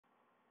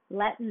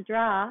Let's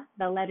draw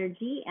the letter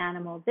G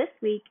animal this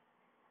week,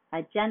 a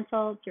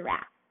gentle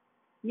giraffe.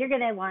 You're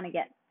going to want to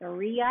get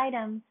 3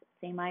 items,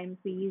 same items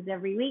we use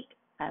every week,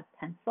 a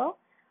pencil,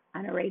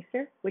 an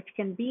eraser, which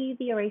can be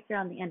the eraser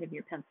on the end of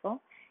your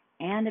pencil,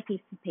 and a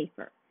piece of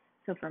paper.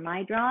 So for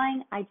my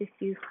drawing, I just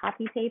use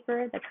copy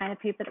paper, the kind of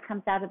paper that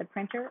comes out of the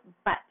printer,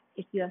 but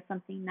if you have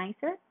something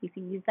nicer, you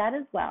can use that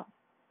as well.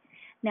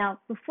 Now,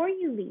 before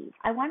you leave,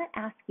 I want to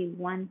ask you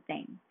one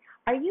thing.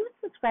 Are you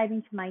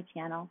subscribing to my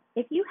channel?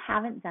 If you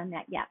haven't done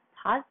that yet,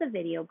 pause the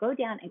video, go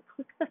down and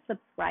click the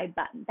subscribe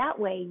button. That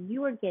way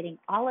you are getting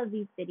all of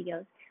these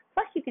videos.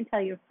 Plus you can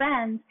tell your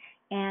friends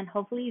and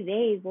hopefully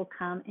they will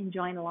come and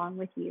join along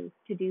with you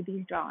to do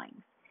these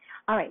drawings.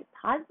 All right,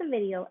 pause the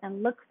video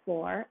and look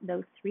for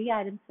those 3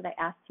 items that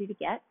I asked you to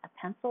get, a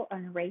pencil,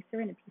 an eraser,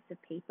 and a piece of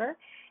paper.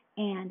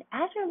 And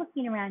as you're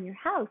looking around your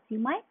house, you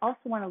might also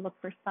want to look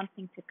for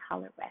something to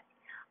color with.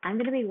 I'm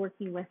going to be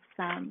working with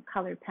some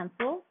colored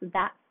pencils.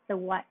 That's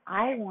what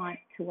I want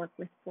to work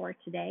with for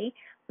today,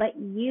 but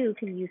you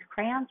can use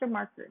crayons or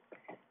markers.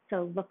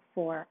 So look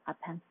for a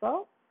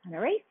pencil, an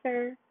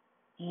eraser,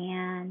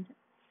 and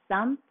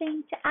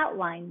something to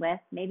outline with,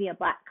 maybe a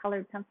black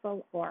colored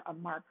pencil or a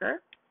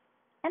marker,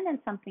 and then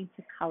something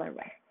to color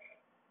with.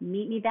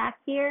 Meet me back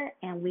here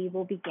and we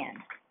will begin.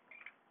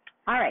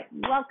 All right,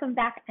 welcome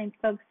back. I'm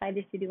so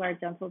excited to do our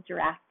gentle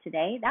giraffe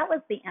today. That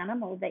was the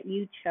animal that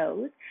you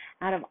chose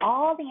out of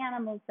all the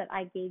animals that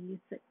I gave you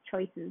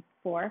choices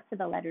for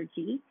the letter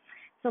G.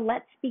 So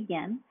let's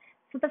begin.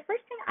 So the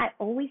first thing I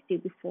always do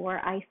before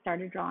I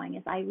start a drawing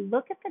is I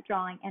look at the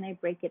drawing and I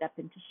break it up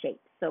into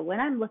shapes. So when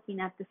I'm looking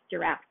at this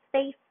giraffe's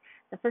face,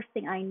 the first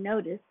thing I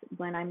notice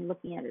when I'm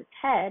looking at his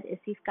head is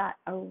he's got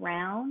a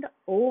round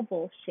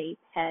oval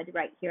shaped head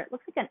right here. It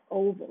looks like an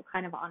oval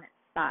kind of on its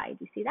side.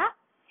 You see that?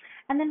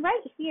 And then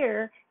right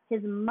here,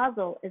 his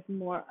muzzle is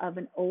more of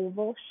an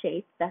oval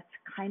shape that's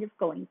kind of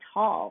going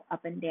tall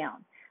up and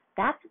down.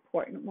 That's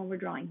important when we're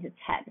drawing his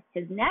head.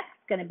 His neck's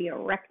going to be a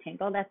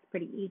rectangle. That's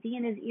pretty easy.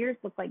 And his ears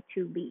look like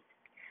 2 leaves.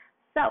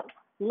 So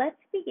let's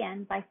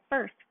begin by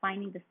first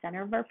finding the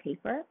center of our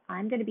paper.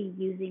 I'm going to be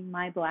using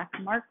my black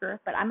marker,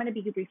 but I'm going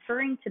to be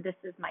referring to this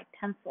as my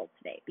pencil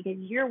today because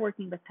you're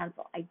working with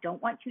pencil. I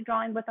don't want you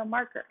drawing with a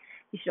marker.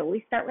 You should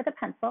always start with a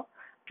pencil,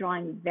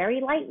 drawing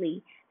very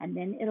lightly, and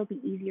then it'll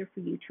be easier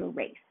for you to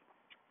erase.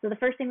 So the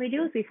first thing we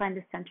do is we find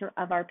the center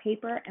of our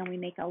paper and we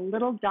make a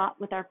little dot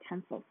with our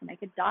pencil. So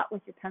make a dot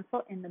with your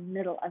pencil in the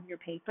middle of your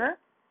paper.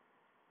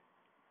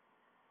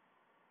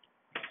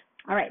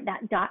 All right,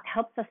 that dot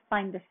helps us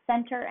find the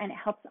center and it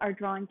helps our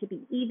drawing to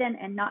be even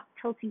and not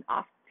tilting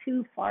off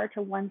too far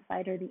to one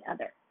side or the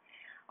other.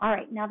 All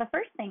right, now the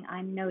first thing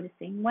I'm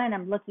noticing when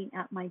I'm looking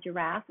at my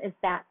giraffe is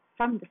that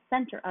from the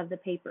center of the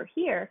paper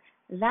here,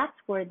 that's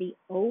where the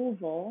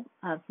oval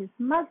of his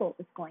muzzle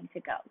is going to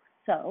go.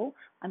 So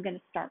I'm going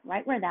to start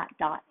right where that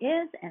dot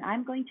is, and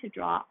I'm going to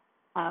draw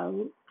a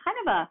kind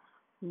of a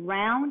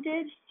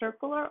rounded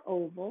circular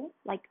oval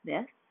like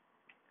this.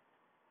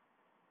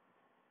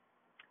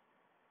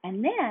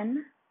 And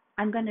then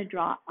I'm going to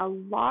draw a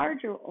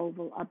larger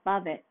oval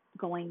above it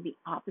going the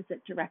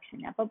opposite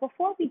direction. Now, but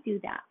before we do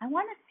that, I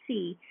want to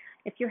see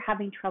if you're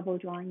having trouble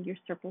drawing your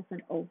circles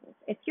and ovals.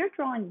 If you're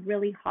drawing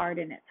really hard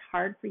and it's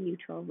hard for you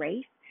to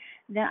erase,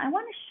 then I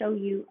want to show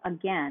you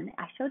again.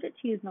 I showed it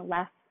to you in the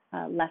last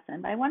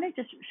lesson, but I want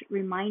to just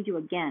remind you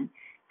again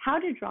how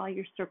to draw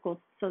your circles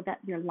so that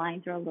your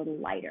lines are a little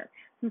lighter.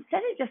 So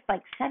instead of just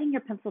like setting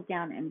your pencil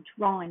down and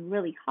drawing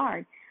really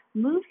hard,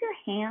 move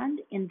your hand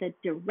in the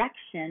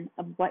direction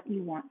of what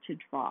you want to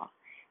draw.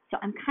 So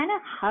I'm kind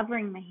of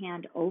hovering my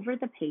hand over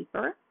the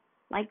paper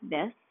like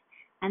this,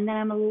 and then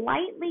I'm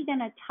lightly going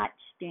to touch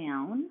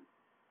down.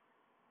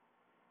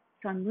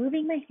 So I'm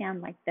moving my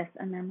hand like this,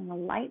 and then I'm going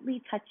to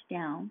lightly touch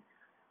down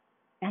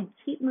and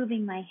keep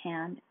moving my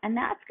hand. And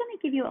that's going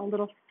to give you a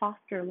little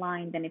softer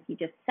line than if you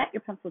just set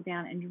your pencil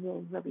down and drew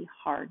a really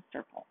hard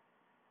circle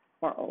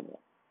or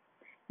oval.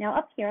 Now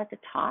up here at the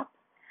top,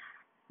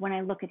 when I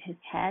look at his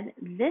head,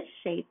 this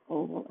shape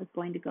oval is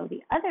going to go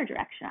the other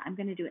direction. I'm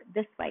going to do it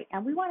this way.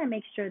 And we want to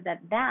make sure that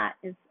that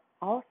is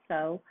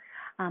also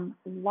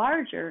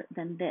larger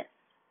than this.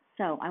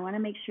 So I want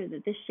to make sure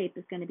that this shape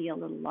is going to be a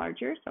little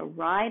larger. So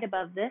right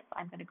above this,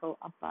 I'm going to go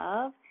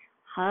above,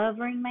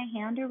 hovering my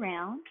hand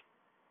around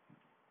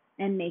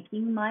and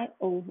making my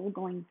oval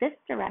going this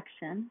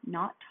direction,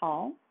 not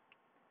tall.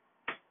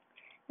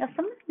 Now,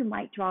 some of you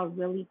might draw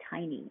really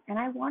tiny, and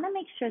I want to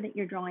make sure that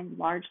you're drawing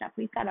large enough.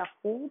 We've got a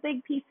whole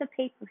big piece of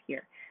paper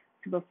here.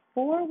 So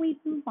before we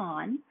move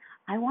on,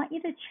 I want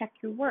you to check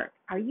your work.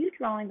 Are you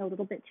drawing a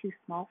little bit too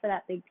small for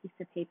that big piece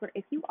of paper?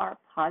 If you are,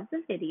 pause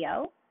the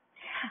video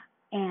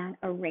and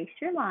erase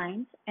your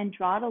lines and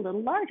draw it a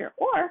little larger.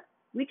 Or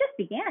we just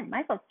began. You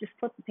might as well just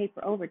flip the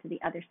paper over to the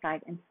other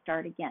side and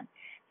start again.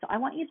 So I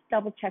want you to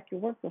double check your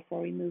work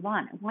before we move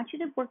on. I want you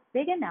to work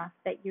big enough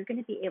that you're going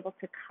to be able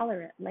to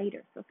color it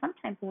later. So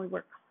sometimes when we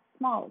work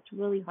small, it's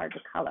really hard to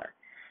color.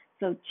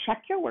 So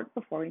check your work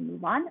before we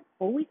move on.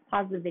 Always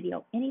pause the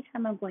video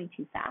anytime I'm going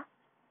too fast.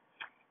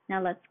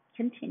 Now let's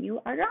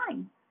continue our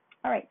drawing.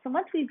 All right, so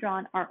once we've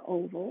drawn our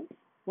ovals,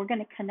 we're going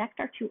to connect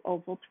our two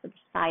ovals for the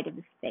side of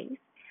the space,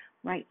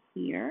 right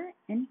here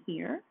and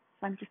here.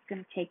 So I'm just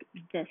going to take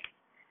this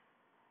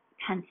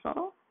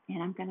pencil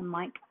and I'm going to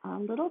make a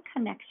little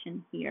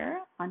connection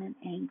here on an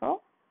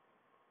angle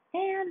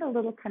and a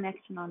little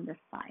connection on this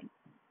side.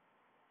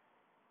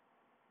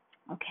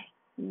 Okay,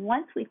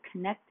 once we've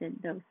connected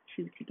those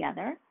two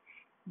together,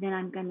 then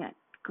I'm going to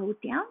go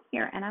down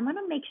here and I'm going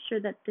to make sure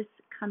that this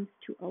comes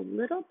to a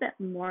little bit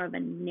more of a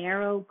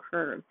narrow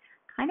curve,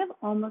 kind of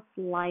almost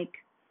like,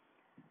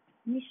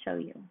 let me show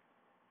you.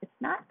 It's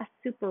not a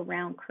super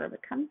round curve.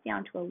 It comes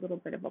down to a little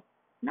bit of a,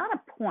 not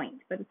a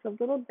point, but it's a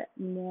little bit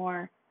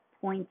more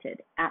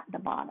pointed at the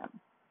bottom.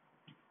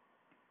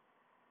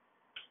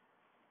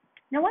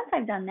 Now, once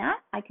I've done that,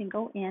 I can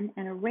go in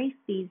and erase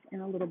these in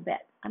a little bit.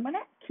 I'm going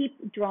to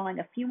keep drawing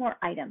a few more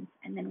items,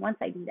 and then once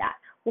I do that,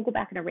 we'll go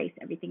back and erase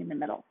everything in the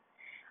middle.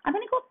 I'm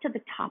going to go up to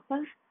the top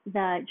of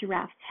the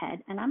giraffe's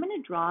head, and I'm going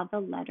to draw the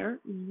letter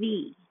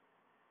V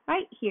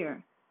right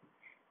here.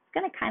 It's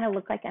going to kind of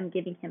look like I'm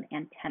giving him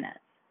antennas.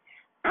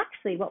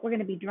 Actually, what we're going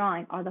to be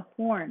drawing are the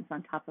horns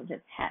on top of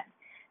his head.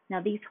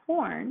 Now, these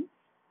horns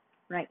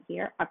right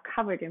here are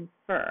covered in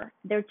fur.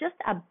 They're just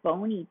a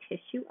bony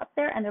tissue up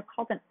there, and they're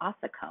called an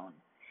ossicone.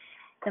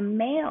 The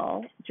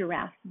male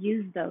giraffes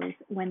use those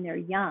when they're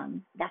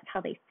young. That's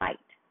how they fight.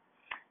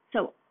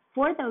 So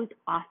for those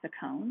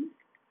ossicones,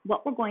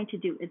 what we're going to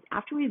do is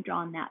after we've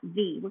drawn that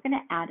V, we're going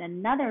to add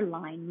another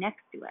line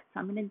next to it. So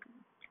I'm going to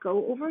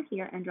go over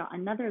here and draw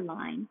another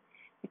line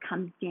that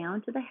comes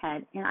down to the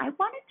head. And I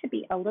want it to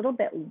be a little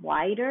bit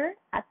wider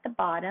at the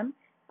bottom,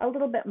 a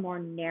little bit more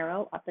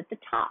narrow up at the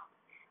top.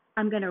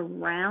 I'm going to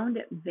round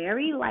it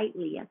very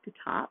lightly at the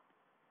top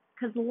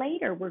because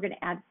later we're going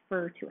to add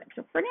fur to it.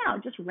 So for now,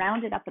 just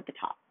round it up at the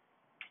top.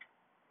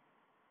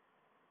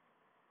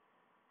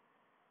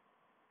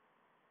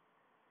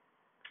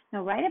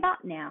 Now, right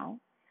about now,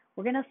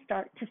 we're going to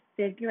start to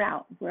figure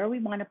out where we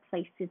want to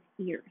place his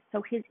ears.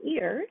 So his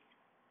ears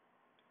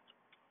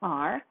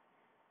are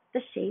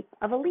the shape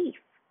of a leaf.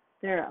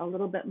 They're a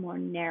little bit more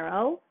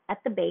narrow at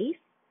the base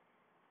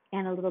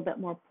and a little bit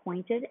more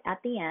pointed at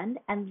the end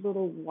and a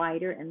little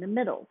wider in the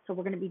middle. So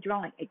we're going to be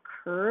drawing a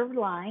curved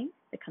line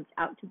that comes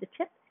out to the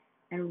tip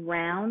and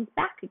rounds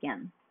back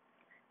again.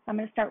 So I'm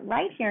going to start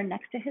right here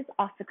next to his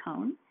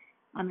ossicone.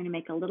 I'm going to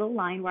make a little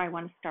line where I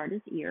want to start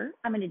his ear.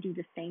 I'm going to do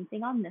the same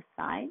thing on this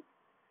side.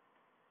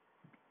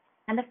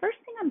 And the first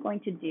thing I'm going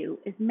to do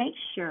is make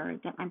sure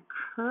that I'm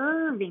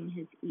curving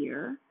his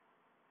ear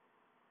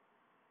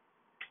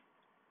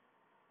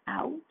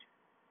out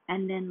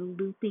and then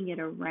looping it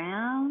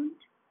around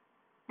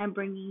and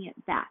bringing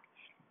it back.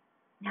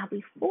 Now,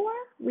 before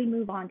we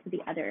move on to the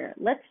other ear,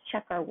 let's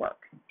check our work.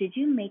 Did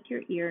you make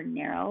your ear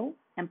narrow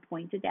and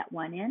pointed at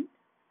one end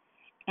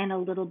and a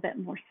little bit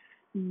more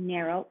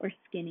narrow or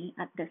skinny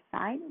at this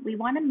side? We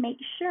want to make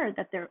sure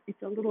that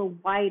it's a little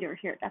wider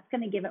here. That's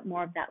going to give it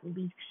more of that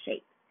leaf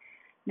shape.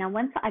 Now,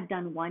 once I've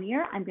done one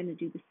ear, I'm going to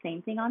do the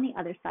same thing on the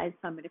other side.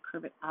 So I'm going to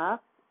curve it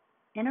up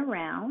and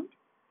around.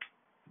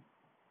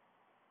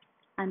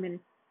 I'm going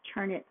to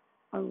turn it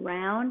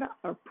around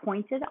or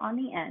pointed on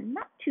the end,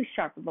 not too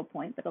sharp of a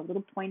point, but a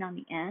little point on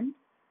the end.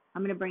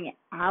 I'm going to bring it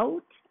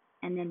out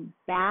and then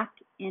back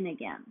in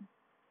again.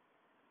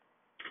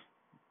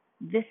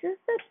 This is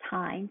the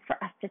time for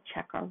us to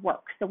check our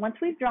work. So once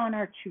we've drawn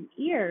our two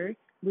ears,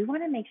 we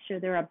want to make sure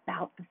they're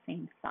about the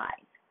same size.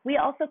 We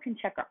also can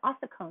check our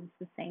ossicones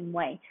the same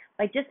way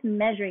by just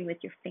measuring with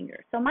your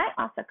fingers. So my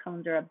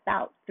ossicones are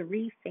about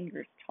 3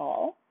 fingers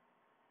tall.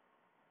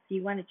 So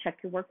you want to check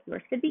your work.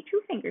 Yours could be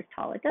 2 fingers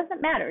tall. It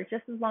doesn't matter,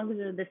 just as long as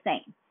they're the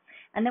same.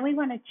 And then we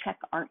want to check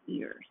our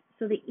ears.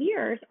 So the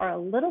ears are a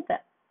little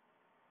bit,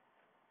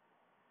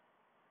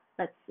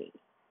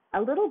 a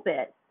little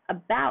bit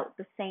about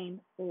the same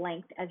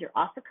length as your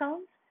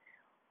ossicones.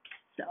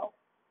 So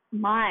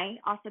my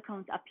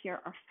ossicones up here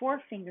are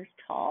 4 fingers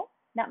tall.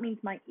 That means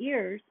my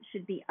ears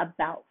should be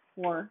about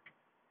 4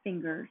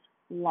 fingers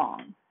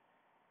long.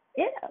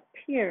 It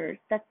appears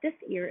that this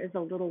ear is a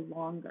little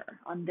longer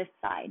on this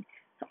side,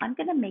 so I'm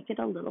going to make it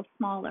a little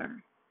smaller.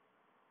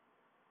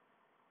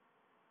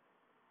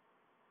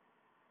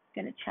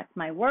 I'm going to check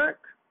my work.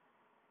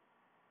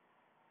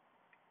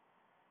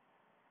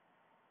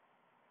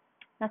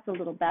 That's a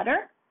little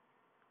better.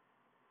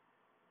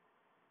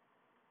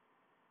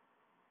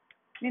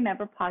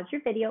 Remember, pause your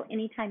video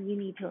anytime you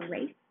need to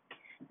erase.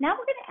 Now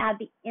we're going to add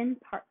the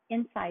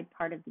inside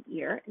part of the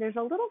ear. There's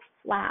a little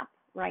flap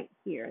right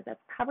here that's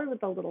covered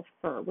with a little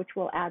fur, which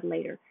we'll add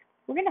later.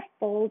 We're going to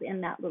fold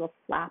in that little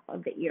flap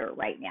of the ear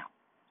right now.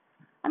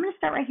 I'm going to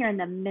start right here in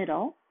the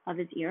middle of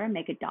his ear and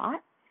make a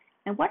dot.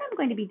 And what I'm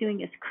going to be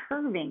doing is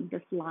curving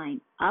this line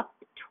up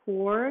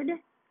toward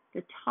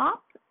the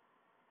top.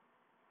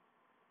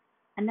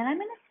 And then I'm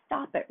going to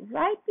stop it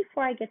right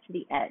before I get to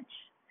the edge.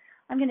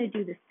 I'm going to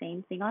do the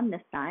same thing on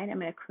this side. I'm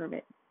going to curve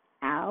it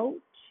out,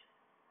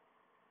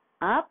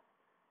 up,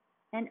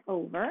 and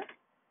over.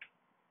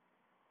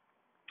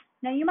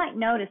 Now you might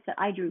notice that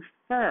I drew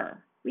fur.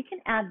 We can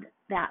add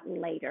that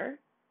later.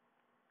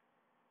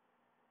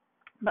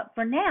 But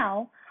for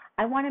now,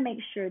 I want to make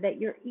sure that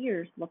your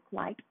ears look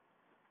like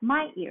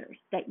my ears,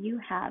 that you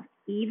have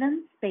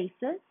even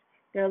spaces.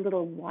 They're a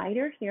little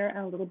wider here and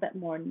a little bit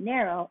more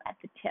narrow at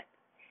the tip.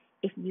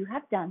 If you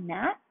have done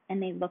that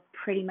and they look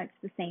pretty much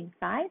the same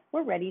size,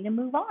 we're ready to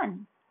move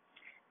on.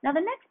 Now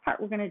the next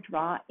part we're going to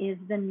draw is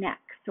the neck.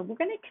 So we're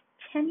going to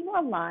continue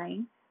a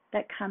line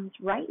that comes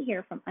right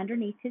here from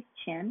underneath his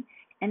chin,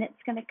 and it's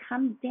going to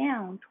come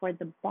down toward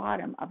the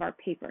bottom of our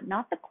paper,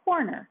 not the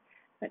corner,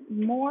 but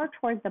more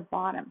toward the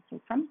bottom. So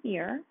from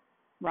here,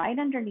 right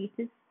underneath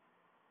his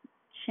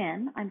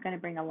chin, I'm going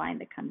to bring a line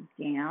that comes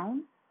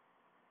down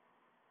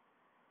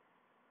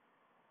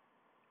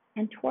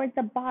and toward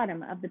the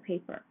bottom of the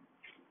paper.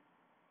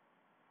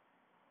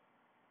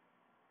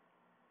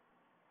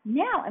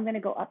 Now I'm going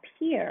to go up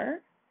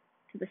here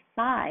to the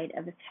side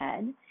of his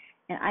head,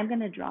 and I'm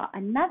going to draw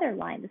another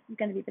line. This is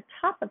going to be the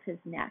top of his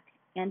neck,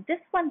 and this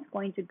one's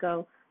going to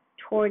go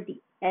toward the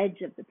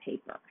edge of the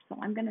paper. So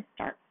I'm going to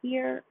start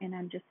here, and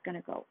I'm just going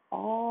to go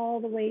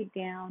all the way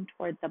down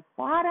toward the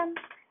bottom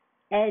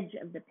edge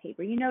of the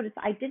paper. You notice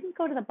I didn't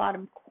go to the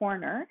bottom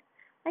corner.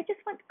 I just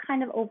went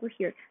kind of over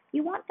here.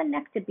 You want the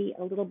neck to be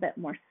a little bit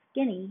more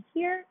skinny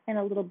here and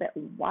a little bit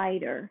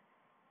wider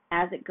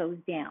as it goes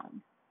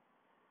down.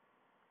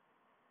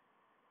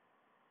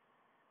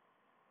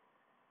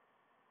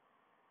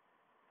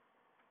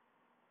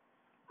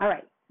 All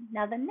right,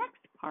 now the next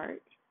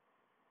part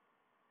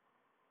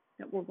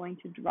that we're going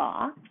to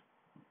draw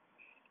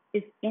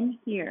is in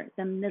here,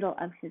 the middle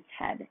of his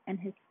head and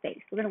his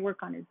face. We're going to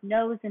work on his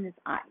nose and his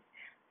eyes.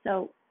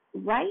 So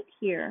right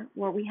here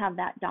where we have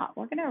that dot,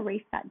 we're going to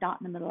erase that dot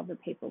in the middle of the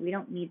paper. We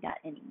don't need that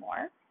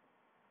anymore.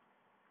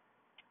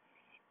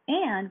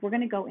 And we're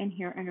going to go in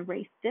here and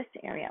erase this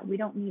area. We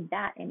don't need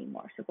that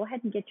anymore. So go ahead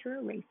and get your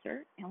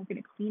eraser, and we're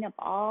going to clean up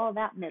all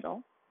that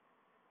middle.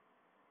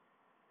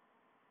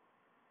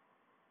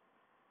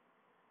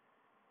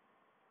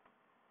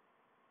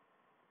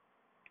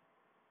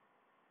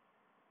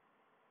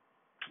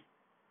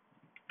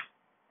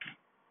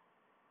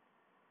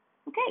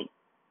 Okay,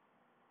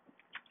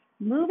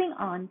 moving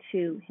on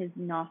to his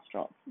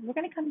nostrils. We're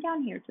going to come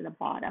down here to the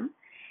bottom,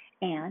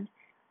 and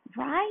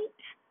right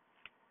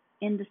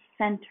in the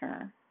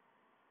center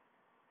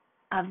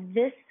of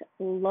this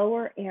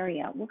lower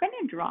area, we're going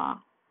to draw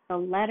the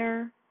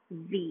letter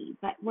V,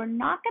 but we're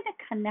not going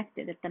to connect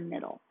it at the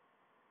middle.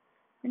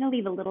 I'm going to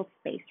leave a little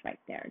space right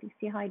there. Do you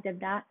see how I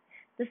did that?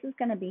 This is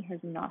going to be his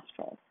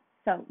nostrils.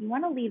 So you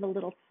want to leave a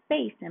little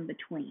space in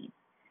between.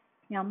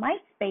 Now, my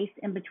space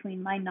in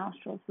between my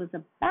nostrils was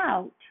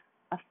about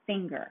a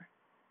finger,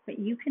 but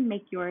you can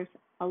make yours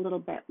a little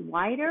bit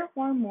wider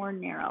or more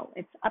narrow.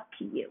 It's up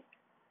to you.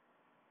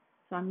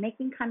 So I'm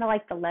making kind of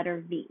like the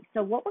letter V.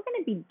 So what we're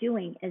going to be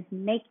doing is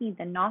making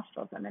the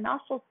nostrils, and the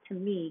nostrils to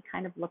me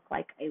kind of look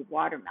like a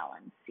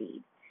watermelon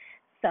seed.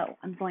 So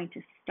I'm going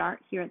to start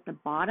here at the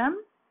bottom.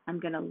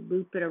 I'm going to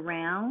loop it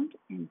around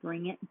and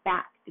bring it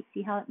back. You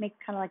see how it makes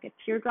kind of like a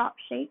teardrop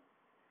shape?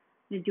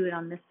 I'm going to do it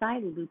on this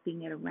side,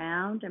 looping it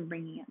around and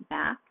bringing it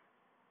back.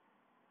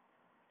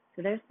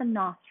 So there's the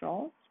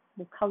nostrils.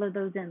 We'll color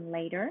those in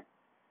later.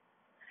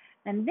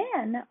 And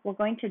then we're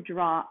going to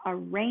draw a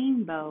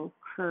rainbow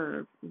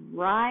curve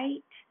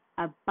right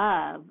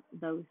above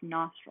those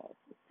nostrils.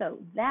 So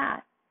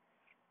that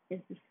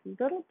is this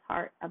little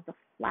part of the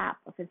flap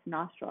of his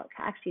nostril. It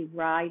actually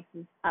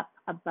rises up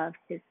above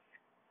his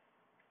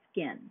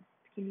skin.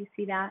 Can you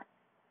see that?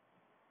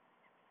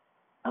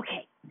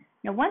 Okay,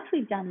 now once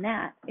we've done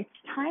that, it's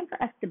time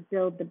for us to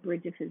build the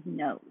bridge of his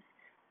nose.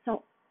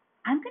 So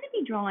I'm going to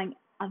be drawing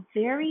a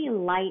very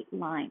light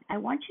line. I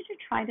want you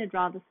to try to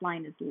draw this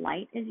line as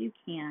light as you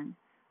can,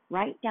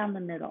 right down the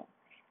middle.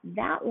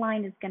 That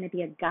line is going to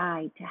be a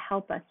guide to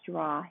help us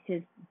draw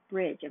his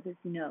bridge of his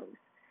nose.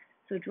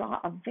 So draw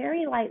a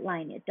very light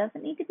line. It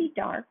doesn't need to be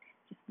dark,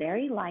 just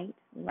very light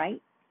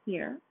right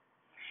here.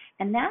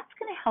 And that's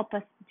going to help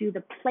us do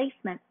the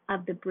placement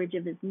of the bridge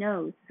of his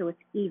nose so it's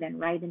even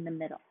right in the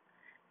middle.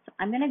 So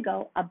I'm going to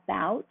go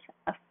about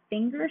a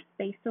finger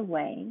space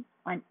away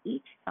on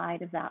each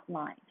side of that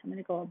line. So I'm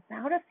going to go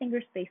about a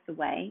finger space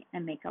away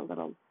and make a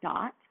little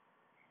dot,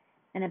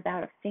 and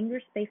about a finger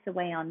space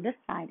away on this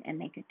side and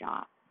make a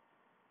dot.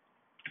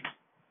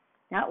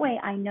 That way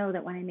I know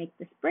that when I make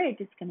this bridge,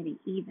 it's going to be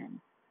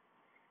even.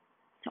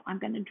 So I'm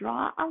going to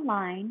draw a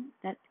line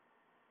that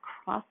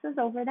crosses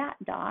over that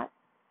dot.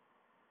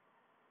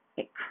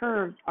 It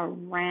curves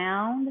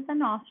around the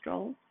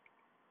nostrils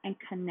and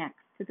connects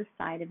to the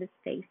side of his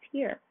face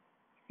here.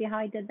 See how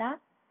I did that?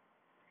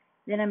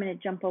 Then I'm going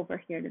to jump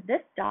over here to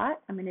this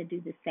dot. I'm going to do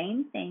the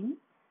same thing.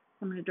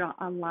 I'm going to draw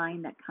a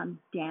line that comes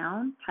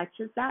down,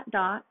 touches that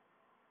dot,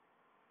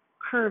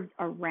 curves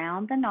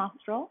around the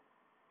nostril,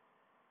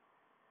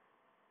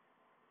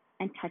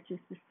 and touches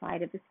the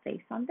side of his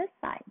face on this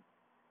side.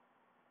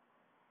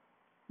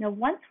 Now,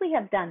 once we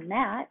have done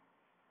that,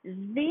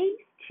 these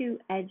two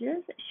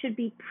edges should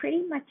be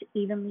pretty much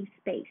evenly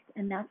spaced,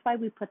 and that's why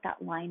we put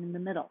that line in the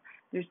middle.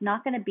 There's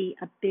not going to be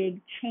a big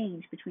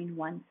change between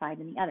one side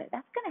and the other.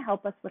 That's going to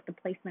help us with the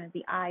placement of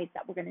the eyes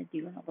that we're going to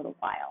do in a little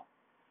while.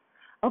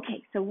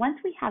 Okay, so once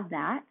we have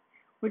that,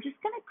 we're just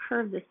going to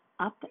curve this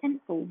up and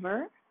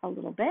over a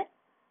little bit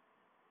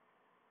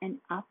and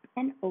up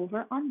and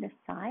over on this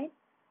side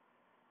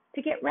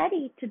to get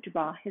ready to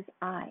draw his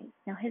eyes.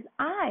 Now his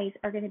eyes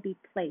are going to be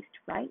placed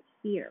right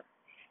here.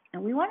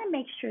 And we want to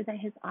make sure that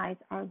his eyes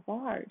are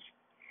large.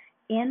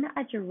 In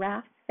a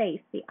giraffe's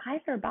face, the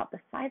eyes are about the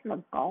size of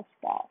a golf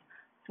ball.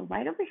 So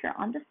right over here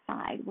on the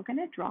side, we're going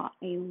to draw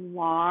a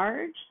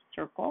large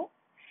circle.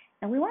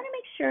 And we want to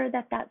make sure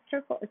that that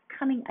circle is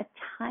coming a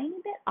tiny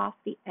bit off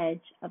the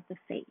edge of the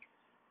face.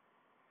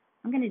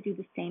 I'm going to do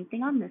the same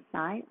thing on this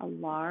side, a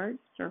large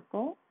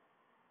circle.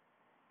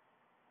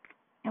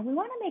 And we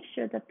want to make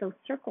sure that those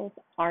circles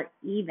are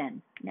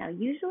even. Now,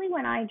 usually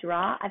when I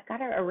draw, I've got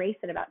to erase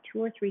it about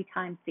 2 or 3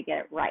 times to get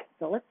it right.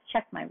 So let's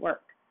check my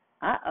work.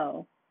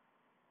 Uh-oh.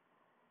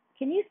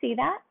 Can you see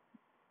that?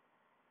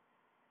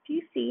 Do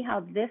you see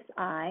how this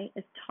eye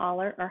is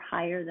taller or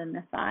higher than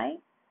this eye?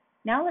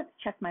 Now let's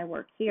check my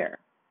work here.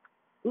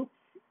 Oops,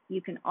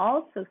 you can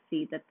also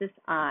see that this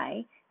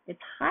eye is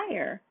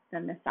higher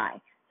than this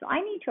eye. So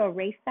I need to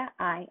erase that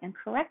eye and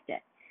correct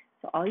it.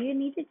 So all you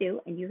need to do,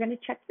 and you're going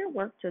to check your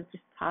work, so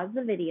just pause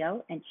the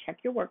video and check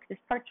your work. This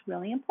part's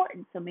really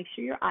important, so make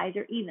sure your eyes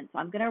are even. So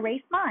I'm going to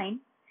erase mine,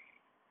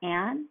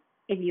 and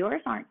if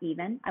yours aren't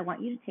even, I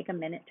want you to take a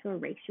minute to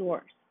erase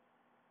yours.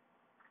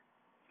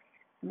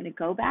 I'm going to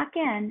go back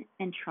in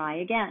and try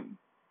again.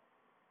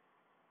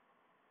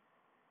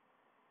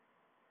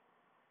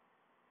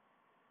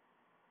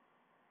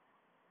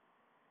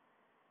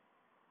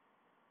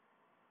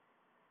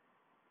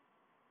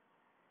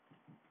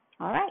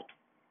 All right,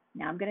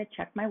 now I'm going to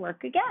check my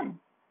work again.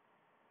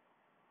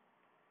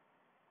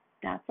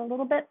 That's a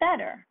little bit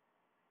better.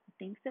 I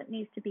think it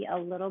needs to be a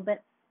little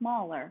bit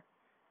smaller.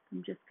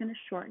 I'm just going to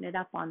shorten it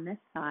up on this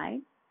side.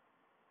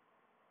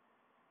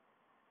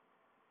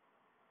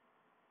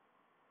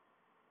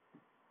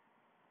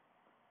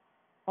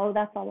 Oh,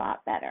 that's a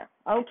lot better.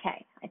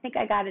 Okay, I think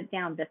I got it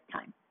down this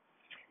time.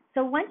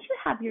 So once you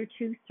have your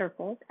 2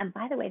 circles, and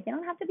by the way, they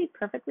don't have to be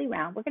perfectly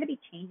round. We're going to be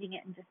changing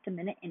it in just a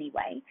minute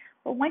anyway.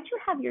 But once you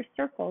have your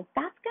circles,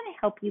 that's going to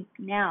help you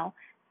now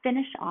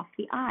finish off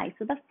the eye.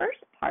 So the first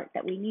part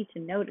that we need to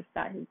notice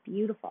about his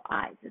beautiful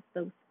eyes is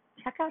those,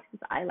 check out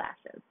his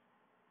eyelashes.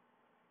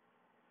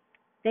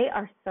 They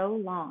are so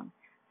long.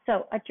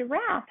 So a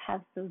giraffe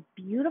has those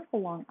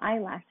beautiful long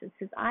eyelashes.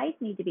 His eyes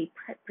need to be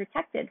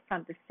protected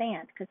from the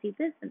sand because he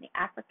lives in the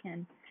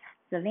African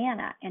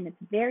Savannah and it's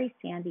very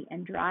sandy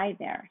and dry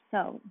there.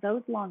 So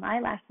those long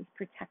eyelashes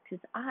protect his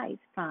eyes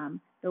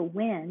from the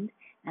wind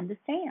and the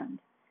sand.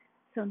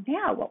 So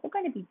now what we're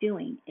going to be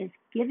doing is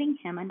giving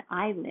him an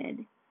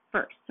eyelid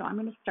first. So I'm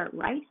going to start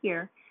right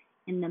here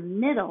in the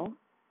middle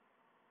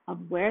of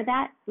where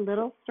that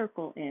little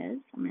circle is.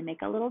 I'm going to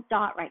make a little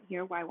dot right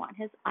here where I want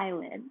his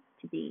eyelid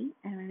to be.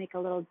 And I'm going to make a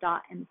little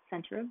dot in the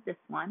center of this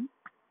one.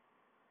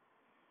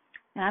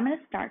 And I'm going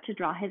to start to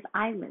draw his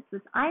eyelids.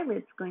 This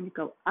eyelid's going to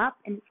go up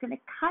and it's going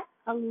to cut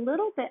a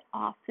little bit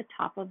off the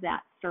top of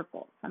that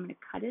circle. So I'm going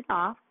to cut it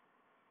off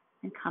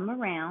and come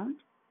around.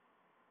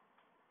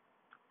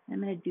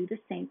 I'm going to do the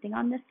same thing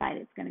on this side.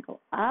 It's going to go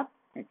up.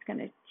 It's going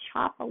to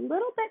chop a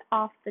little bit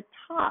off the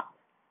top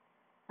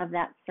of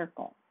that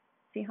circle.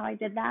 See how I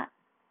did that?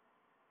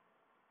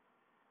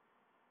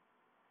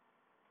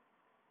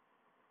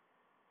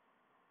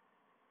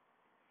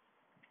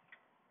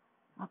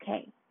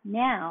 Okay,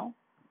 now,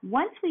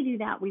 once we do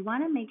that, we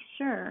want to make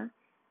sure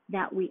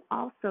that we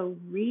also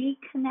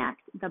reconnect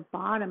the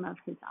bottom of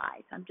his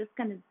eyes. I'm just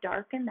going to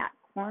darken that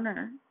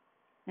corner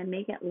and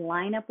make it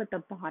line up with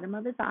the bottom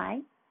of his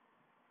eye.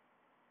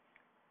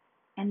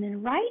 And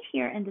then right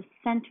here in the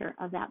center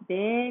of that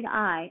big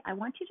eye, I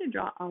want you to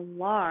draw a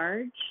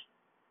large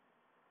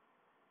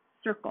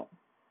circle.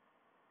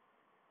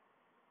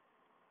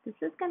 This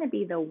is going to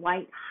be the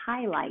white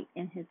highlight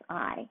in his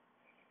eye.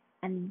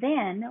 And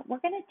then we're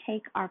going to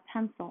take our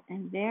pencil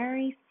and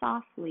very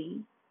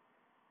softly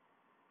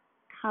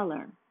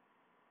color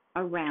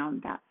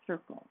around that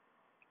circle.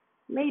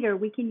 Later,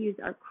 we can use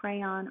our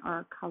crayon or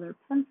our colored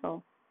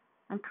pencil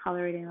and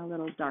color it in a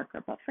little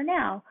darker. But for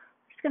now,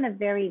 we're just going to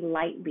very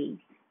lightly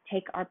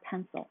take our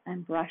pencil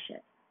and brush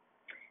it.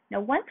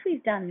 Now, once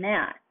we've done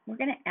that, we're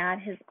going to add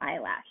his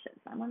eyelashes.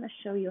 I want to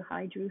show you how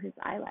I drew his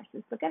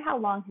eyelashes. Look at how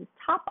long his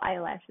top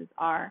eyelashes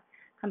are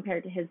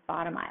compared to his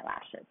bottom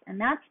eyelashes. And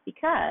that's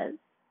because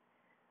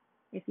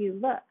if you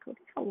look at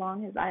how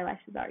long his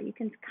eyelashes are. You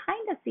can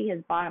kind of see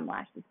his bottom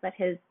lashes, but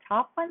his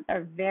top ones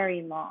are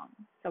very long.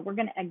 So we're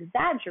going to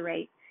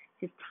exaggerate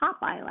his top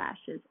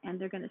eyelashes, and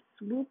they're going to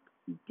swoop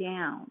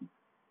down.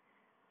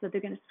 So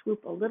they're going to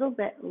swoop a little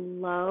bit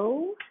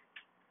low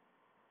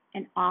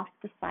and off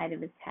the side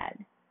of his head.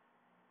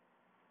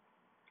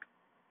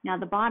 Now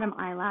the bottom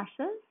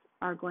eyelashes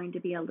are going to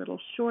be a little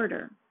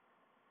shorter.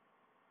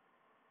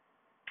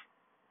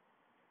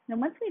 Now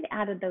once we've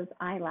added those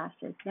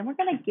eyelashes, then we're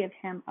going to give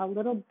him a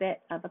little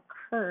bit of a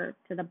curve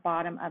to the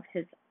bottom of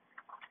his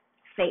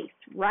face,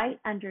 right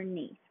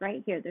underneath.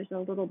 Right here, there's a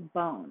little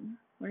bone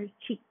where his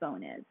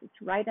cheekbone is. It's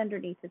right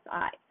underneath his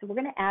eye. So we're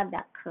going to add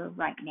that curve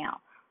right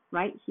now.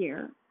 right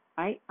here,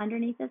 right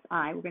underneath his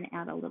eye, we're going to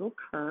add a little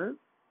curve.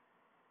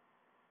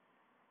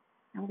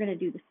 And we're going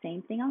to do the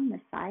same thing on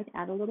this side,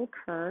 add a little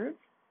curve.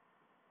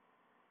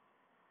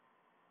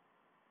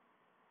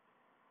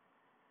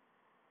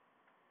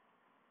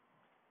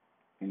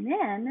 And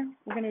then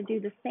we're going to do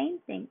the same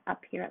thing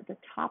up here at the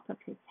top of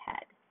his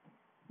head.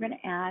 We're going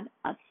to add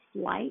a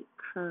slight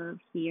curve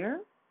here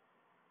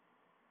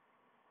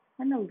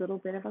and a little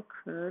bit of a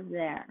curve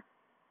there.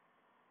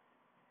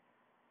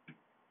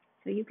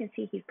 So you can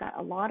see he's got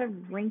a lot of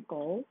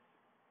wrinkles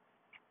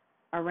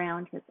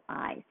around his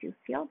eyes. You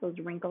see all those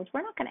wrinkles.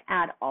 We're not going to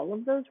add all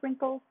of those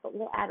wrinkles, but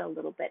we'll add a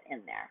little bit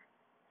in there.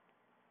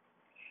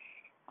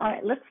 All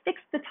right, let's fix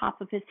the top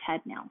of his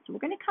head now. So we're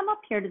going to come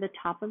up here to the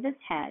top of his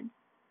head.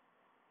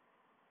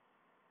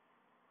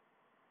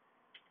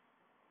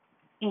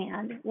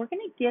 And we're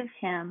going to give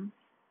him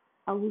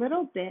a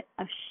little bit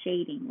of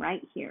shading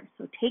right here.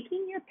 So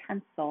taking your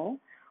pencil,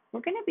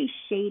 we're going to be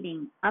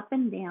shading up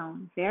and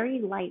down very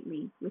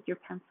lightly with your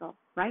pencil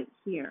right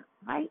here,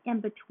 right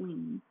in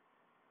between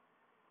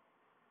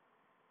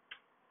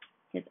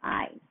his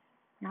eyes.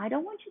 Now, I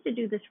don't want you to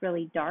do this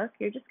really dark.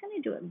 You're just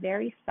going to do it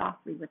very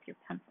softly with your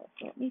pencil.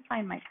 So let me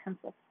find my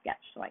pencil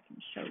sketch so I can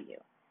show you.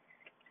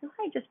 So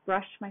I just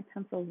brush my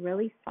pencil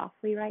really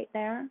softly right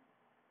there.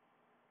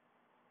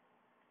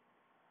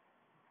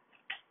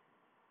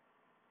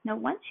 Now,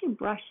 once you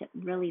brush it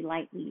really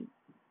lightly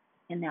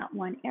in that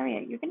one area,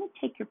 you're going to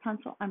take your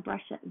pencil and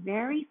brush it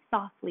very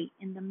softly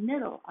in the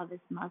middle of his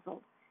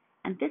muzzle.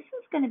 And this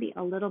is going to be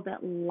a little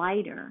bit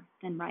lighter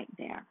than right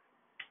there.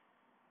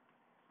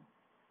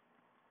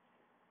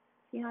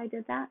 See how I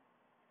did that?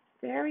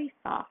 Very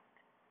soft.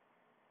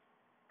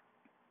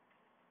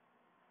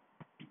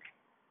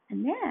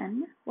 And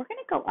then we're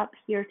going to go up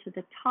here to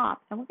the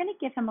top, and we're going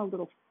to give him a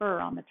little fur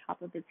on the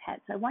top of his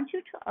head. So I want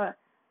you to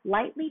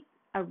lightly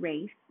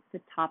erase the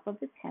top of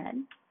his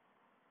head.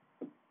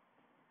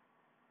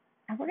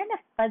 And we're going to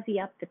fuzzy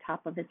up the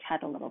top of his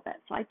head a little bit.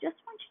 So I just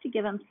want you to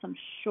give him some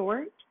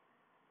short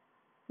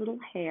little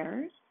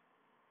hairs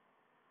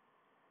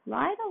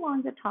right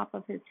along the top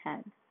of his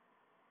head.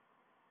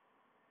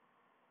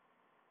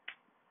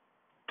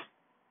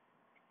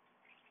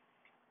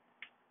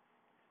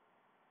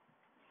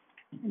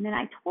 And then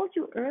I told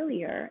you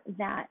earlier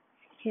that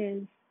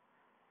his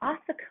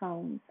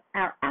ossicones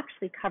are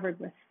actually covered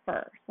with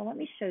fur. So let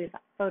me show you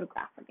that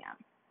photograph again.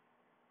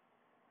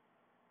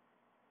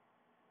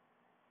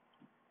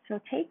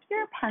 So take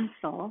your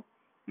pencil,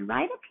 and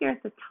right up here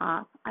at the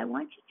top, I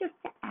want you just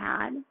to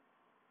add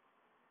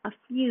a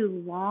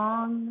few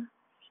long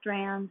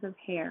strands of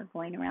hair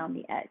going around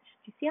the edge.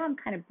 Do you see how I'm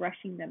kind of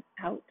brushing them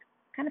out?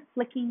 Kind of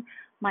flicking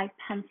my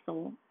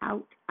pencil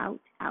out, out,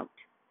 out.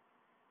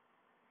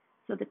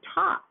 So the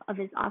top of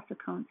his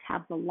ossicones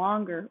have the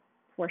longer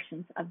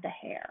portions of the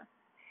hair.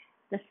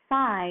 The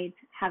sides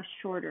have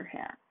shorter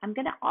hair. I'm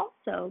going to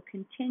also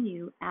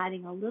continue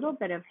adding a little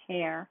bit of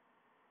hair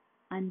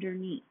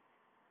underneath,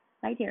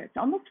 right here. It's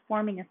almost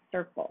forming a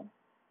circle.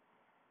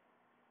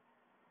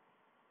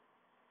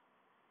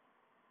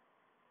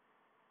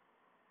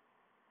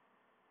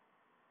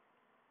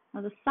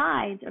 Now the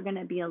sides are going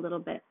to be a little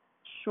bit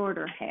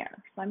shorter hair.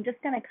 So I'm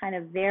just going to kind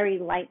of very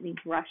lightly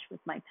brush with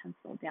my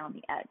pencil down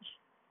the edge.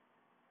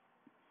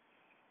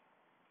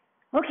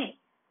 Okay,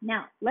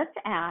 now let's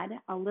add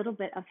a little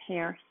bit of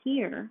hair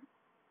here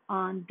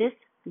on this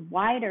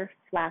wider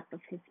flap of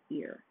his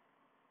ear.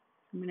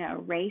 I'm going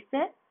to erase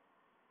it.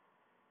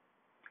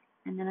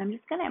 And then I'm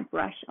just going to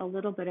brush a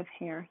little bit of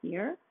hair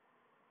here.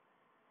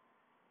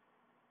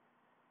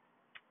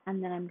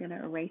 And then I'm going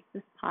to erase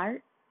this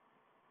part.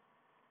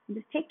 And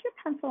just take your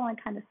pencil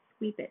and kind of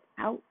sweep it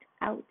out,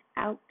 out,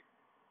 out.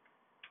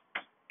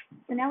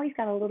 So now he's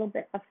got a little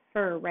bit of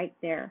fur right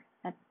there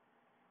at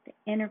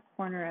the inner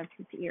corner of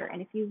his ear.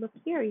 And if you look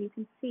here, you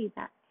can see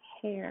that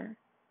hair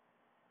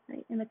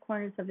right in the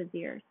corners of his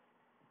ears.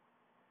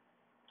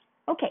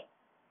 Okay,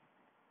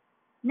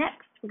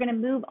 next we're going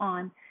to move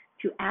on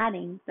to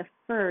adding the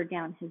fur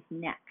down his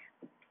neck.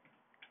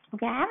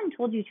 Okay, I haven't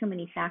told you too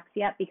many facts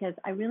yet because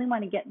I really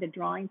want to get the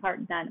drawing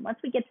part done. Once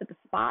we get to the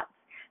spots,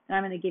 then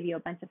I'm going to give you a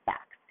bunch of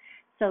facts.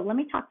 So let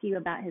me talk to you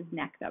about his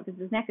neck, though, because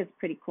his neck is a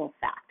pretty cool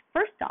fact.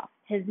 First off,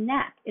 his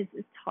neck is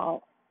as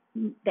tall.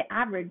 The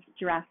average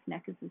giraffe's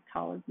neck is as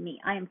tall as me.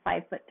 I am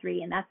 5'3",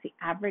 and that's the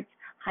average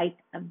height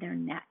of their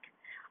neck,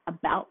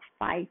 about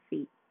 5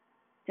 feet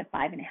to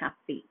 5.5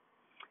 feet.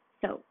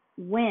 So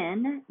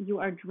when you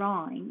are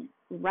drawing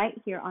right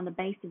here on the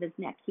base of his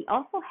neck, he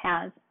also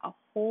has a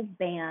whole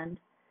band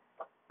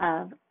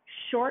of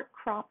short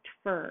cropped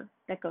fur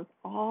that goes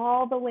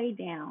all the way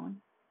down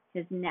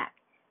his neck.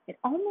 It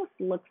almost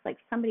looks like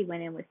somebody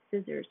went in with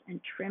scissors and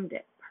trimmed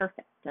it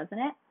perfect, doesn't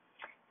it?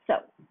 So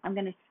I'm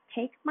going to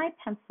take my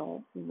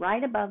pencil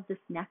right above this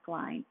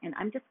neckline, and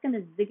I'm just going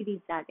to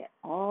ziggity-zag it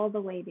all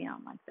the way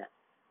down like this.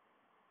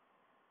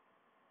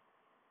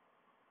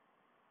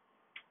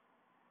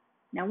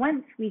 Now,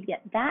 once we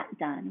get that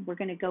done, we're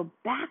going to go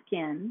back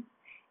in,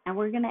 and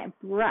we're going to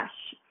brush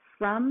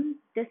from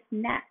this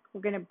neck,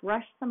 we're going to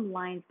brush some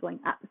lines going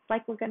up. It's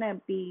like we're going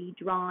to be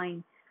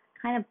drawing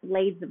kind of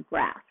blades of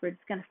grass. We're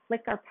just going to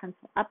flick our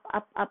pencil up,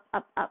 up, up,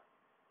 up, up.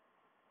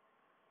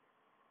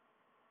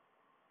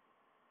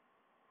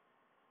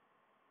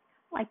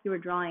 Like you were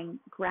drawing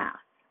grass.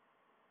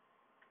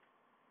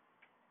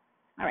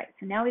 All right,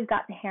 so now we've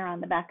got the hair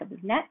on the back of his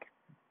neck.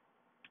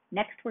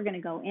 Next, we're going to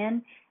go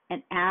in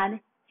and add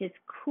his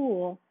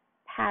cool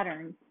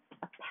patterns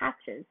of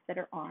patches that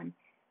are on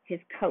his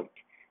coat.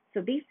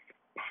 So these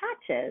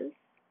patches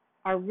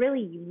are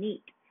really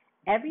unique.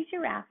 Every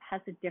giraffe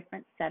has a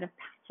different set of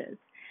patches,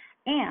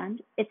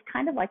 and it's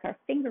kind of like our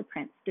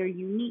fingerprints. They're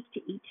unique to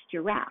each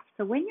giraffe.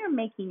 So when you're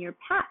making your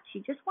patch,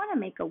 you just want to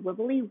make a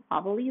wibbly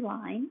wobbly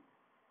line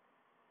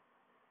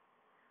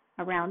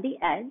around the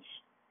edge,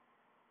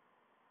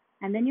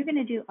 and then you're going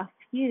to do a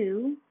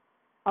few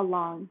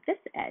along this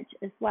edge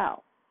as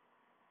well.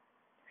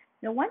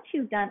 Now, once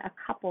you've done a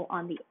couple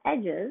on the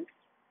edges,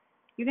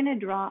 you're going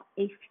to draw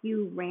a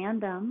few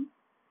random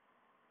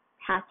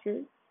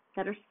patches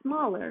that are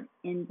smaller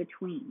in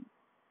between.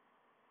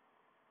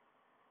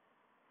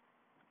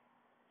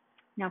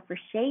 Now, for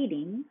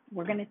shading,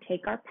 we're going to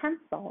take our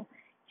pencil,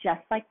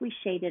 just like we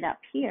shaded up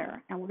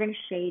here, and we're going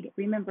to shade,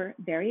 remember,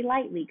 very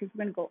lightly, because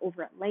we're going to go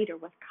over it later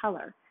with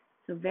color.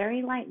 So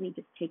very lightly,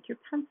 just take your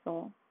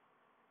pencil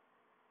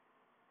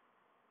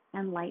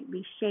and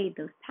lightly shade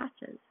those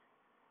patches.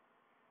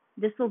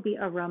 This will be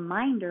a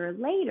reminder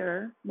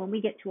later when we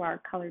get to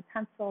our colored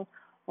pencil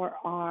or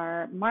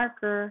our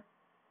marker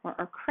or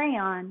our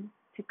crayon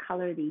to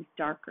color these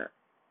darker.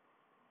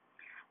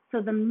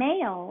 So the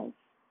males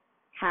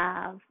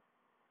have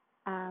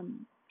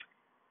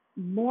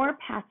more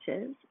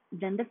patches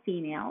than the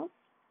females,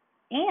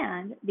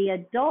 and the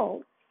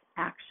adults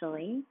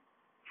actually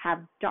have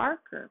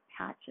darker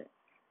patches.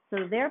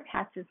 So their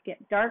patches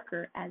get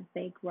darker as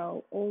they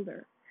grow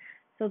older.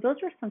 So those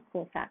are some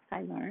cool facts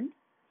I learned.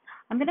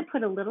 I'm going to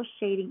put a little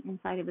shading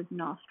inside of his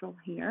nostril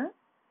here.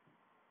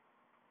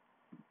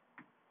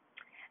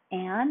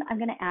 And I'm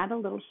going to add a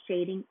little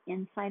shading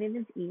inside of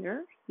his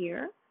ear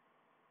here.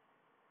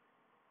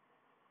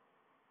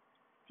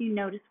 So you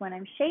notice when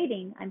I'm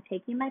shading, I'm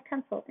taking my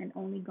pencil and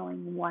only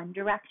going one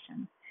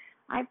direction.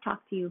 I've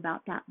talked to you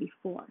about that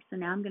before. So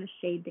now I'm going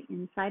to shade the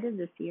inside of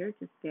this ear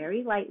just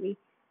very lightly,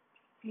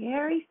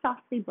 very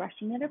softly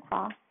brushing it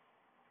across.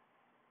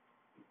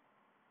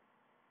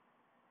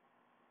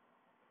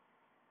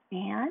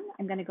 And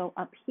I'm going to go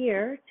up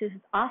here to his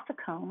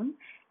ossicone,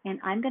 and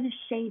I'm going to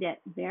shade it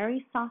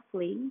very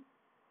softly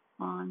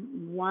on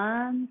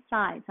one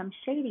side. So I'm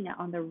shading it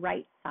on the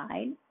right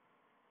side.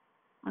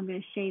 I'm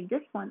going to shade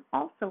this one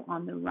also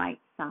on the right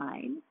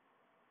side.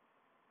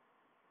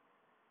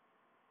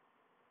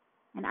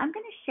 And I'm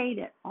going to shade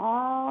it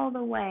all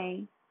the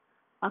way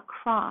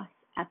across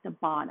at the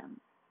bottom,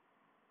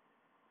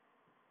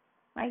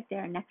 right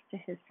there next to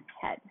his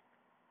head.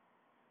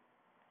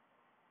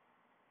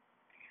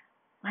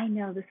 I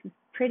know this is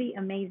pretty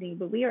amazing,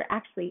 but we are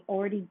actually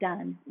already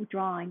done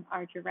drawing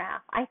our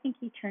giraffe. I think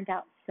he turned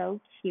out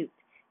so cute.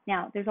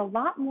 Now, there's a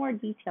lot more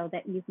detail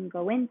that you can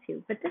go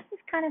into, but this is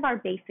kind of our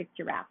basic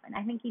giraffe, and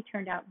I think he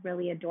turned out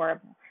really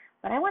adorable.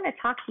 But I want to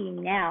talk to you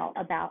now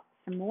about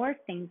some more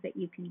things that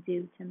you can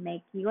do to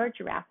make your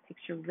giraffe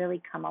picture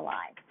really come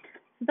alive.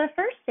 So the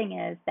first thing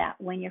is that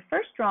when you're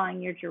first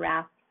drawing your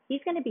giraffe,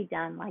 he's going to be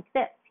done like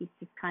this. He's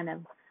just kind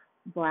of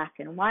black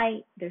and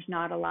white. There's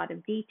not a lot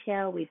of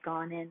detail. We've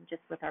gone in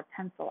just with our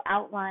pencil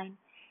outline.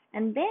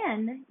 And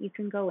then you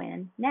can go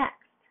in next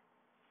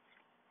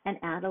and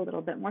add a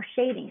little bit more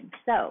shading.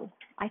 So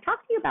I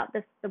talked to you about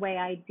this, the way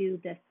I do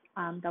this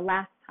the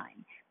last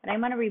time, but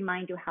I'm going to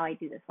remind you how I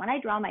do this. When I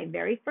draw my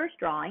very first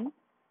drawing,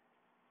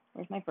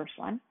 where's my first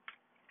one?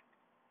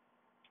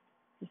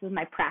 This is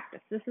my practice.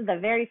 This is the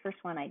very first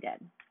one I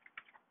did.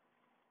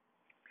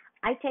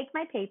 I take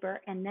my paper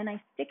and then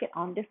I stick it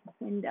on this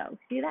window.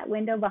 See that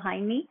window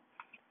behind me?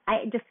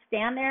 I just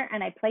stand there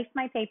and I place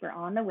my paper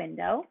on the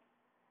window.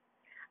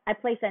 I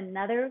place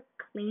another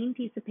clean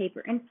piece of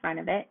paper in front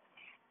of it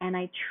and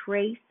I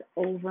trace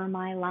over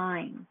my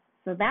line.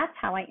 So that's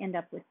how I end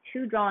up with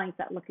two drawings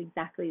that look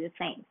exactly the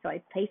same. So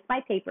I place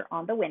my paper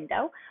on the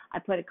window. I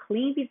put a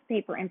clean piece of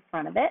paper in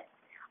front of it.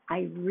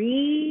 I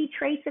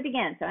retrace it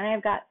again. So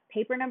I've got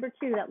paper number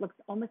 2 that looks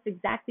almost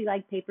exactly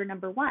like paper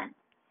number 1.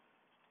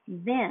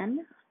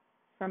 Then,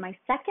 for my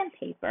second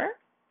paper,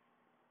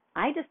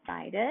 I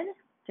decided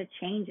to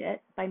change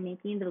it by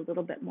making it a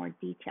little bit more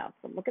detailed.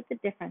 So look at the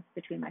difference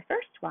between my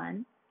first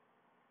one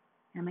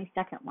and my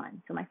second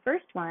one. So my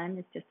first one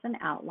is just an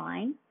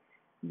outline,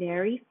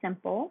 very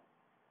simple.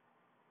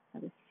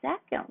 For the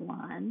second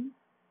one,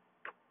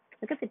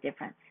 look at the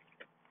difference.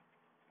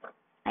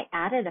 I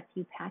added a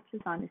few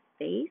patches on his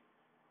face.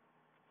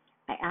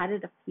 I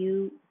added a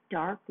few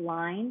dark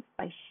lines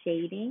by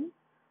shading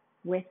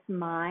with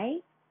my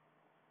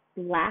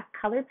black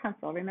colored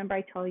pencil. Remember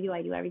I told you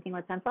I do everything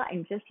with pencil?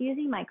 I'm just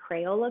using my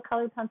Crayola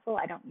colored pencil.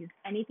 I don't use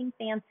anything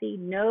fancy,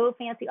 no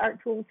fancy art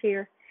tools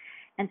here.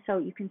 And so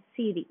you can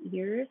see the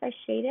ears I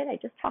shaded. I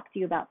just talked to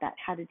you about that,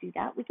 how to do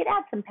that. We could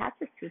add some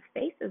patches to his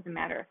face, as a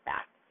matter of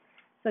fact.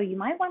 So you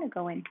might want to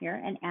go in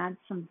here and add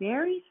some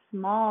very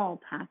small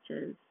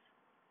patches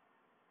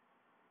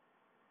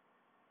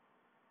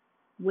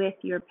with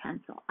your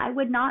pencil. I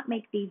would not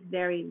make these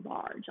very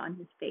large on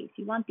his face.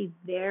 You want these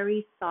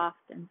very soft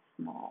and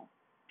small.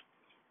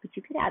 But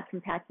you could add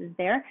some patches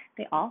there.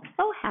 They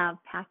also have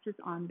patches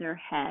on their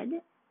head.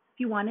 If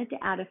you wanted to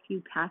add a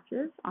few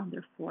patches on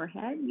their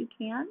forehead, you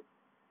can.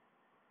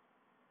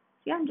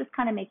 See, I'm just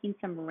kind of making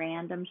some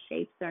random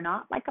shapes. They're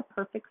not like a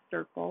perfect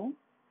circle.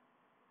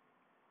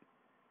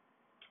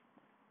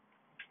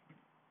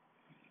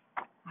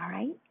 All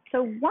right,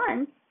 so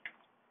once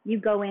you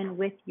go in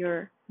with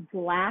your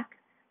black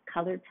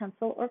colored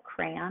pencil or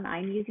crayon,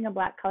 I'm using a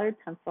black colored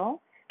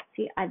pencil.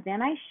 See,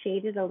 then I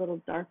shaded a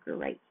little darker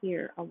right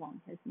here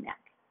along his neck.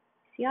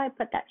 See how I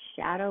put that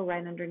shadow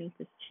right underneath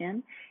his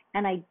chin?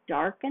 And I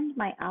darkened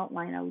my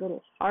outline a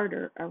little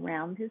harder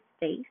around his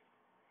face.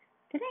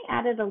 Then I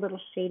added a little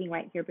shading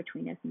right here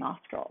between his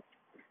nostrils.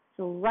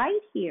 So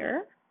right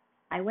here,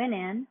 I went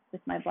in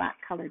with my black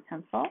colored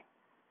pencil,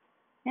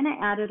 and I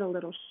added a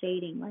little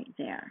shading right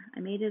there. I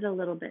made it a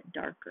little bit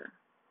darker.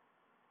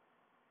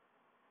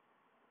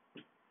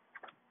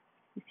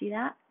 You see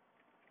that?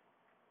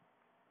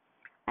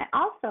 I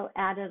also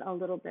added a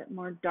little bit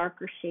more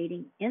darker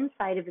shading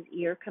inside of his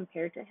ear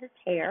compared to his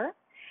hair,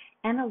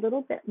 and a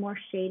little bit more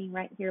shading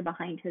right here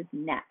behind his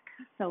neck.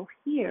 So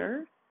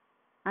here,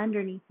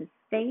 underneath his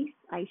face,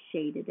 I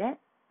shaded it.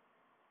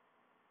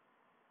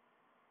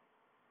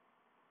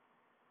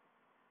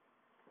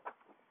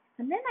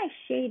 And then I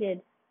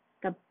shaded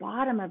the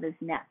bottom of his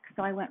neck.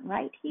 So I went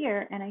right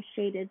here and I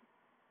shaded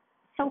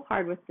so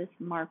hard with this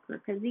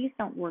marker because these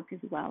don't work as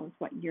well as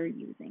what you're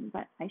using,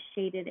 but I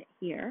shaded it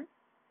here.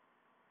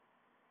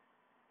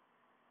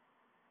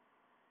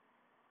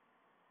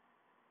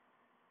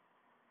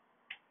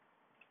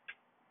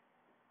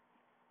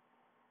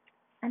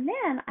 And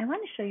then I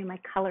want to show you my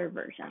color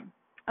version.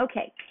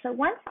 Okay, so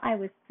once I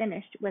was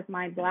finished with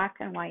my black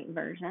and white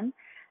version,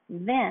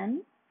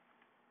 then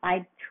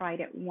I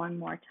tried it one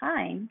more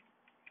time.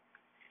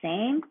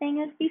 Same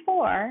thing as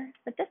before,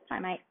 but this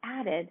time I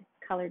added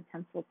colored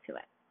pencil to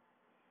it.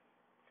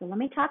 So let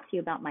me talk to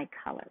you about my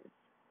colors.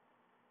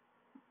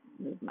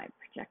 Move my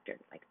projector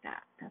like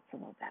that. That's a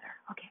little better.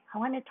 Okay, I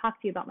want to talk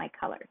to you about my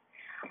colors.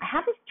 I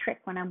have this trick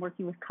when I'm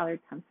working with colored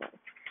pencils.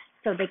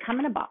 So they come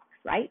in a box,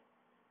 right?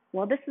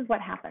 Well, this is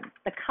what happens.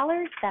 The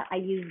colors that I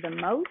use the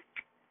most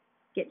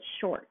get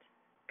short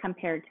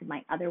compared to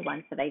my other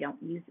ones that I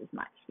don't use as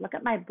much. Look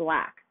at my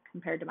black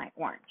compared to my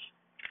orange.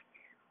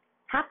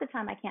 Half the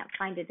time I can't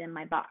find it in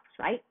my box,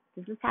 right?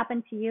 Does this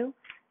happen to you?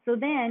 So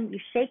then you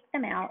shake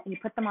them out and you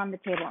put them on the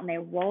table and they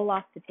roll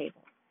off the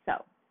table. So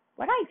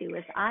what I do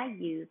is I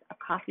use a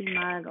coffee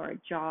mug or a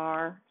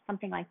jar,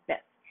 something like this.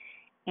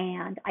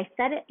 And I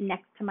set it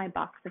next to my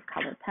box of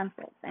colored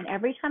pencils. And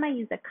every time I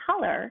use a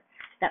color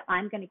that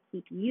I'm going to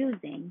keep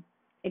using,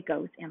 it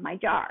goes in my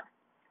jar.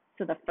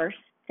 So the first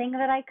thing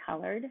that I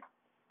colored,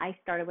 I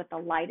started with the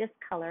lightest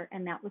color,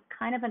 and that was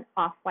kind of an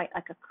off-white,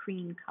 like a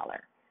cream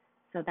color.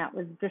 So that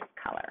was this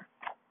color.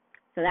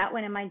 So that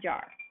went in my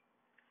jar.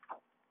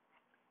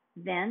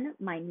 Then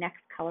my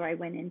next color I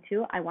went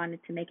into, I wanted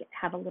to make it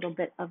have a little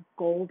bit of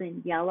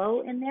golden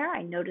yellow in there.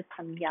 I noticed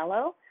some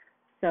yellow.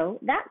 So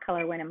that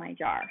color went in my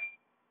jar.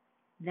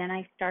 Then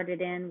I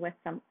started in with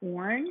some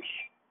orange.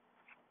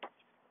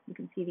 You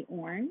can see the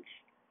orange.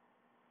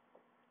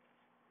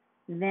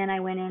 Then I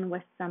went in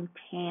with some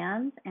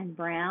tans and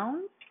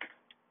browns.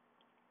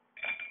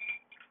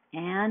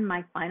 And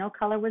my final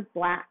color was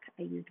black.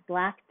 I used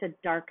black to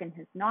darken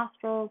his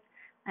nostrils,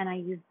 and I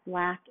used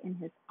black in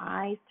his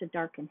eyes to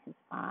darken his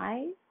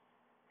eyes.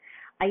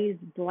 I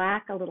used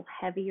black a little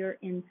heavier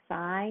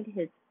inside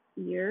his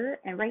ear.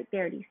 And right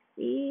there, do you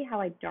see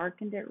how I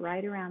darkened it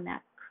right around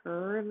that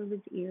curve of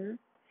his ear?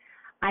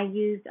 I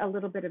used a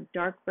little bit of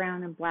dark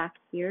brown and black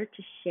here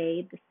to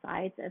shade the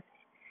sides of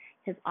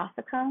his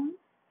ossicones.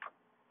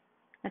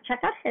 Now check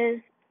out his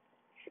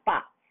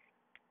spots.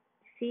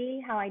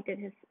 See how I did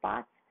his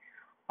spots?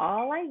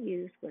 All I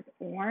used was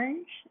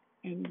orange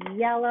and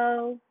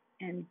yellow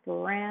and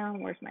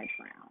brown. Where's my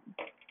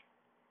brown?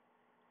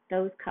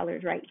 Those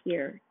colors right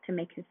here to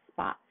make his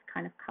spots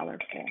kind of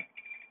colorful.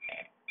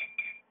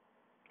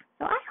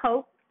 So I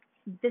hope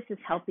this is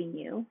helping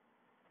you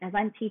as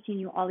I'm teaching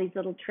you all these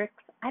little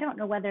tricks. I don't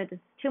know whether this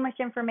is too much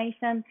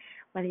information,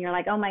 whether you're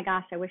like, oh my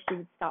gosh, I wish you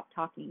would stop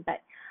talking.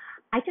 But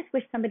I just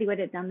wish somebody would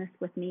have done this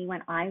with me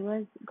when I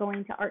was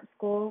going to art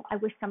school. I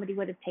wish somebody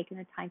would have taken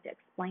the time to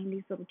explain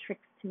these little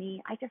tricks to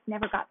me. I just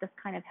never got this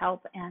kind of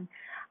help. And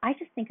I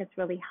just think it's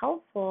really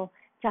helpful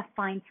to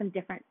find some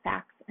different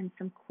facts and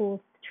some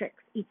cool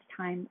tricks each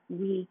time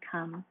we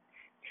come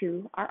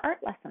to our art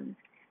lessons.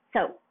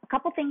 So a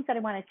couple things that I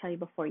want to tell you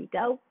before you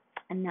go,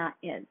 and that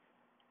is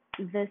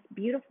this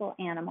beautiful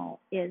animal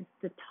is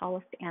the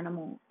tallest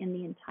animal in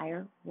the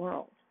entire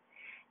world.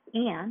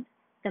 And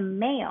The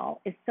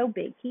male is so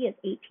big, he is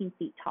 18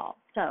 feet tall.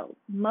 So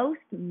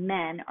most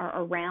men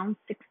are around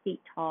 6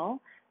 feet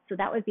tall. So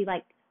that would be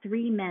like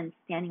 3 men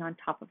standing on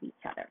top of each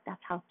other.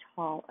 That's how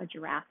tall a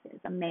giraffe is,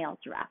 a male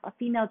giraffe. A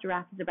female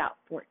giraffe is about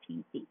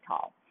 14 feet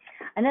tall.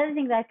 Another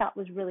thing that I thought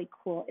was really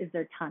cool is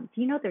their tongue.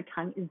 Do you know their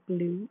tongue is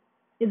blue?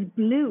 It's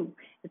blue.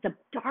 It's a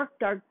dark,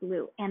 dark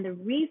blue. And the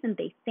reason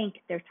they think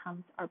their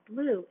tongues are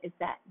blue is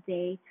that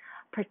they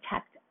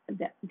protect,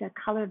 the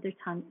color of their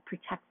tongue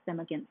protects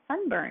them against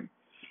sunburn.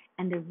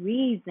 And the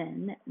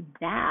reason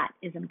that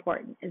is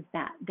important is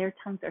that their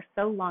tongues are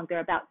so long. They're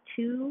about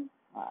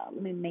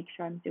let me make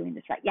sure I'm doing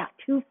this right. Yeah,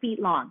 2 feet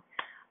long.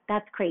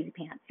 That's crazy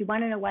pants. You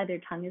want to know why their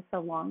tongue is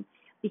so long?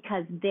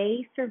 Because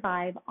they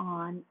survive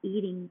on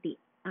eating the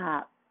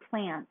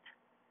plant.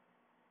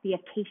 The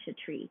acacia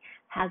tree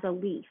has a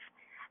leaf.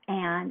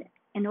 And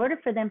in order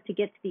for them to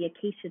get to the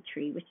acacia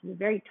tree, which is a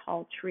very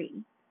tall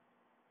tree,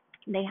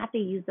 they have to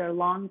use their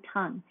long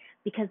tongue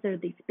because there are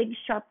these big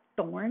sharp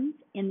thorns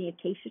in the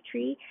acacia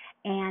tree,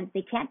 and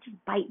they can't just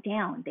bite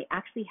down. They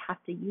actually have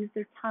to use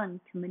their tongue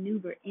to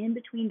maneuver in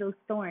between those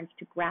thorns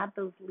to grab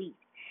those leaves.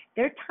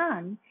 Their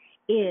tongue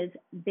is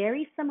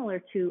very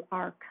similar to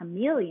our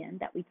chameleon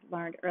that we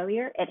learned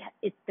earlier.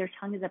 Their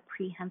tongue is a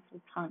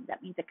prehensile tongue.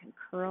 That means it can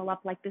curl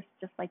up like this,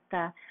 just like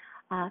the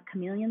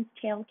chameleon's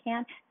tail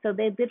can. So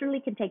they literally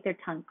can take their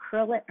tongue,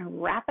 curl it,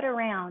 and wrap it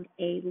around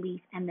a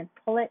leaf, and then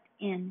pull it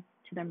in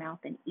to their mouth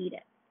and eat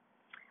it.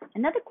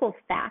 Another cool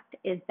fact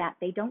is that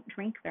they don't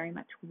drink very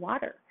much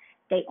water.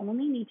 They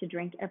only need to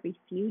drink every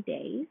few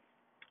days.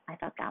 I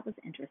thought that was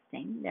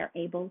interesting. They're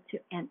able to,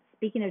 and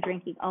speaking of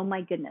drinking, oh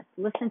my goodness,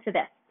 listen to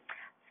this.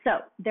 So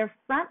their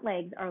front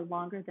legs are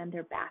longer than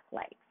their back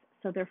legs.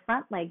 So their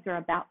front legs are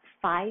about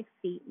 5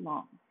 feet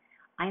long.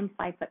 I am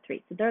 5'3",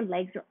 so their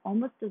legs are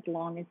almost as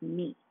long as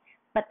me.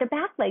 But their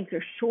back legs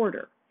are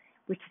shorter,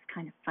 which is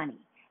kind of funny.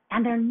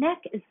 And their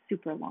neck is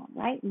super long,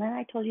 right? And then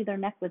I told you their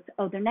neck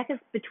is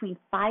between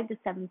 5 to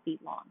 7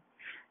 feet long.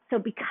 So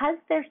because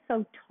they're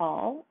so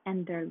tall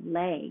and their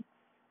legs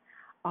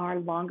are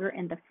longer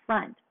in the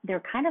front,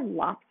 they're kind of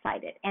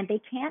lopsided, and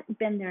they can't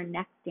bend their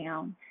neck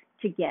down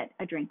to get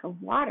a drink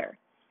of water.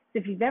 So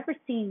if you've ever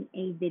seen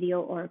a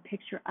video or a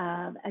picture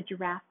of a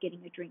giraffe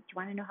getting a drink, do you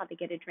want to know how they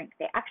get a drink?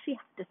 They actually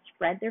have to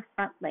spread their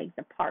front legs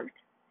apart,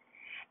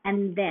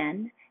 and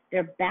then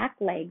their back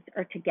legs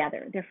are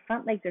together. Their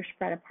front legs are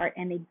spread apart,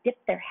 and they dip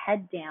their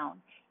head down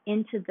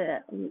into the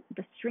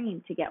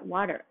stream to get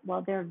water.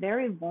 Well, they're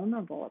very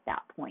vulnerable at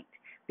that point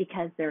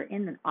because they're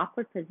in an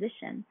awkward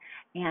position,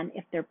 and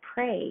if their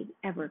prey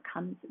ever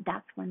comes,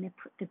 that's when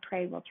the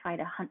prey will try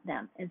to hunt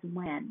them, is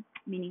when,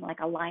 meaning like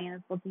a lion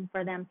is looking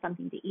for them,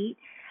 something to eat.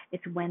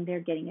 It's when they're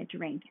getting a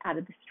drink out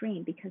of the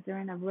stream because they're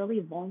in a really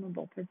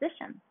vulnerable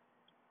position.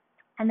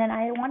 And then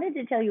I wanted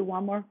to tell you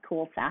one more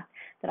cool fact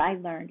that I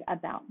learned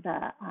about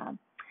the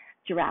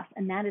giraffes,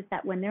 and that is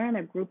that when they're in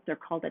a group, they're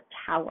called a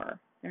tower.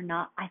 They're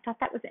not, I thought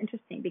that was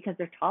interesting because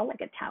they're tall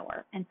like a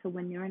tower. And so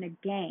when they're in a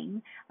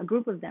gang, a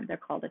group of them, they're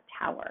called a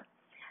tower.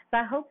 So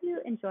I hope you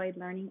enjoyed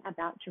learning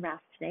about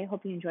giraffes today. I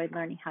hope you enjoyed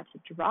learning how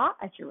to draw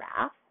a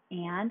giraffe.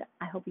 And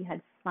I hope you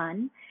had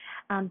fun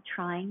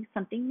trying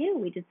something new.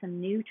 We did some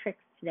new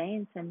tricks today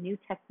and some new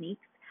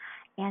techniques.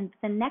 And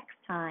the next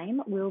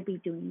time, we'll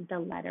be doing the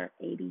letter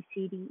A, B,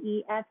 C, D,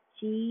 E, F,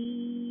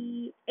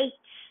 G, H.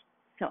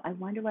 So I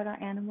wonder what our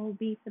animal will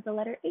be for the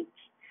letter H.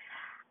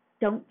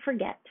 Don't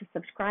forget to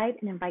subscribe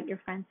and invite your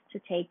friends to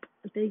take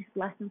these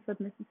lessons with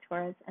Mrs.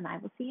 Torres, and I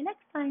will see you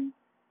next time.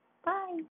 Bye.